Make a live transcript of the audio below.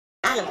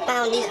I done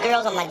found these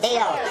girls on my day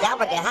off. I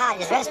work at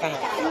Hodges restaurant.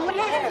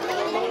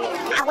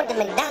 I went to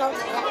McDonald's,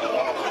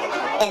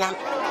 and I'm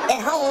at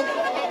home,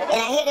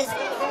 and I hear this,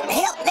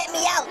 help, let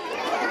me out.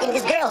 And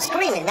this girl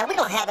screaming. Now, we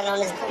don't have it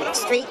on this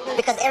street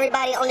because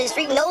everybody on this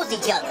street knows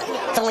each other.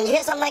 So when you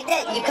hear something like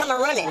that, you come and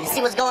running to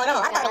see what's going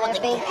on. I thought it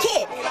was a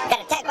kid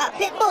got attacked by a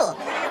pit bull.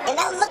 And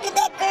I look at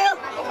that girl,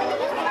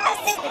 I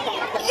said,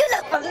 you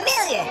look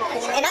familiar.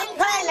 And I'm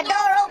prying the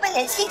door open,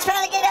 and she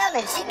trying to get out,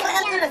 and she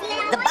climbed through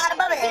the bottom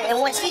of it.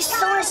 And when she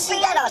saw her, she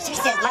got out. She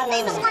said, my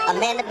name is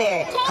Amanda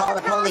Berry. Call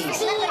the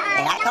police.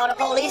 And I called the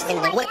police, and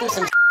we went through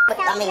some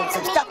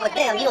some stuff with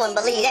them. You wouldn't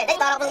believe that. They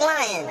thought I was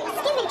lying.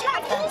 Excuse me,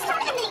 Charles, can you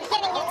start at the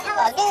beginning and tell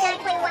us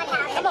exactly what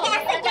happened?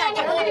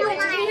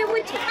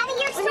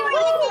 Your story.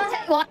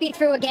 Walk me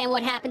through again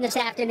what happened this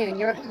afternoon.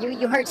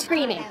 You heard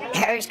screaming.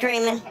 Heard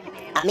screaming.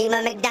 I meet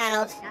my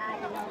McDonald's.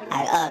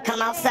 I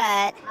come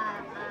outside.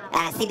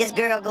 I see this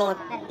girl going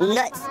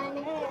nuts,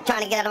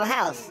 trying to get out of her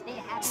house.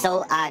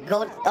 So I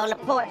go on the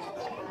porch.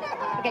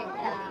 Okay.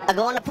 I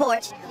go on the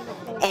porch,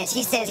 and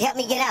she says, help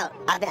me get out.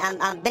 I've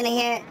been in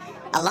here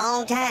a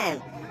long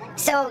time.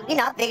 So, you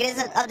know, I figured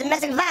it's a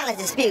domestic violence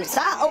dispute.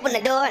 So I open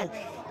the door, and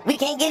we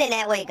can't get in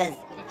that way because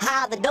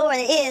how the door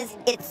is,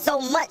 it's so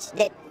much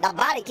that the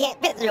body can't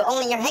fit through,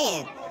 only your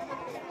hand.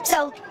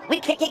 So we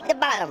kick the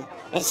bottom,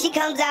 and she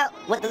comes out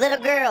with the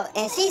little girl,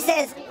 and she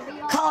says,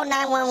 call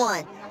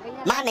 911.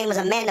 My name is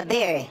Amanda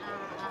Berry.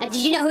 Now,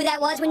 did you know who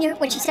that was when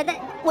she said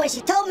that? Well,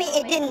 she told me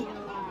it didn't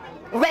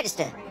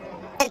register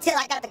until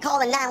I got the call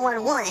to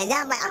 911, and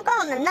I'm like, I'm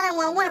calling the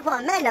 911 for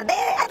Amanda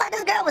Berry? I thought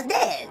this girl was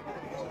dead.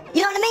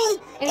 You know what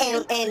I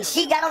mean? And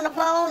she got on the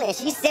phone, and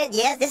she said,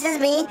 yes, this is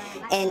me.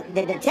 And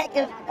the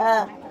detective,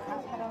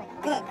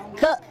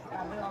 Cook,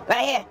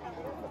 right here,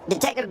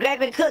 Detective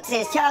Gregory Cook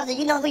says, Charles, do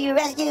you know who you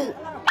rescued?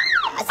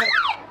 I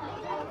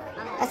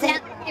said, now,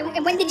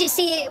 and when did you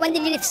see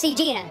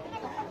Gina?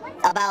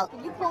 About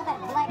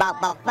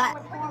 5.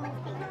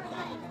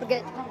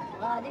 Good.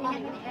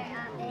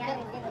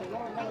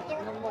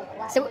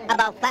 So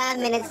about 5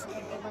 minutes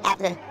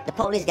after the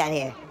police got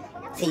here,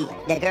 see,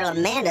 that girl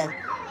Amanda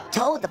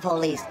told the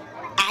police,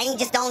 I ain't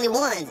just the only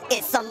ones,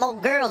 it's some more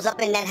girls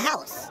up in that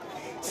house.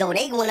 So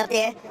they went up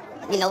there,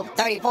 you know,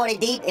 30, 40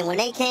 deep, and when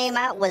they came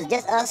out, was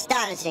just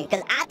astonishing,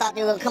 because I thought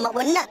they were going to come up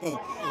with nothing.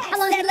 How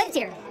long have you lived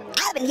here?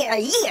 I've been here a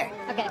year.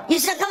 Okay. You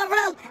see where I'm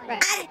coming from?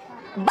 Right. I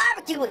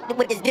barbecue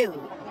with this dude.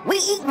 We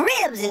eat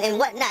ribs and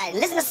whatnot, and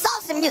listen to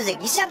salsa music.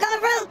 You see where I'm coming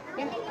from?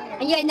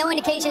 And you had no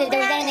indication that there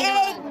was anything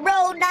Hey,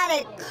 bro, not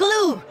a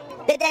clue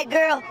that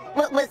girl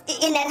was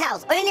in that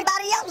house, or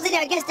anybody else was in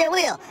there against their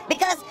will,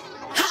 because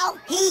how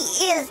he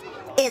is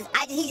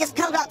he just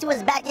comes out to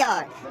his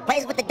backyard,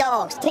 plays with the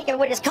dogs, tinkers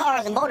with his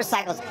cars and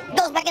motorcycles,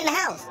 goes back in the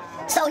house.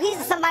 So he's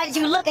somebody that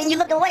you look and you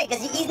look away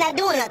because he's not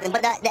doing nothing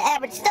but the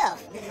average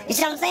stuff. You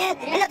see what I'm saying?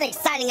 There's nothing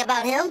exciting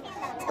about him.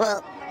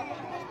 Well,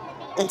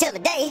 until the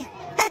day.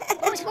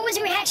 What was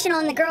the reaction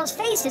on the girls'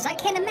 faces? I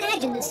can't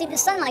imagine to see the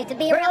sunlight to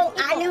be around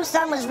Bro, I knew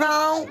something was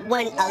wrong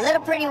when a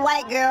little pretty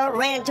white girl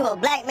ran into a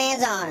black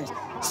man's arms.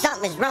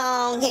 Something is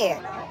wrong here.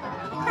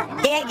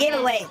 Dead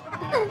giveaway.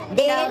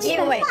 Dead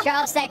giveaway.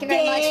 Charles, thank you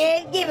very much.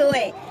 Dead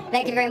giveaway.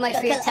 Thank you very much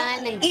for your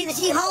time. And either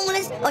she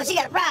homeless or she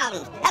got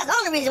problems. That's the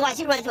only reason why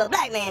she ran into a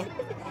black man.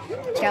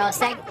 Charles,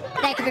 thank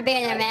you for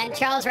being there, man.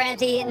 Charles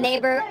Ramsey,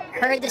 neighbor,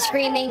 heard the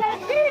screaming,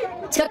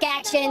 took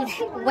action,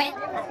 went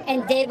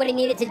and did what he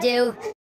needed to do.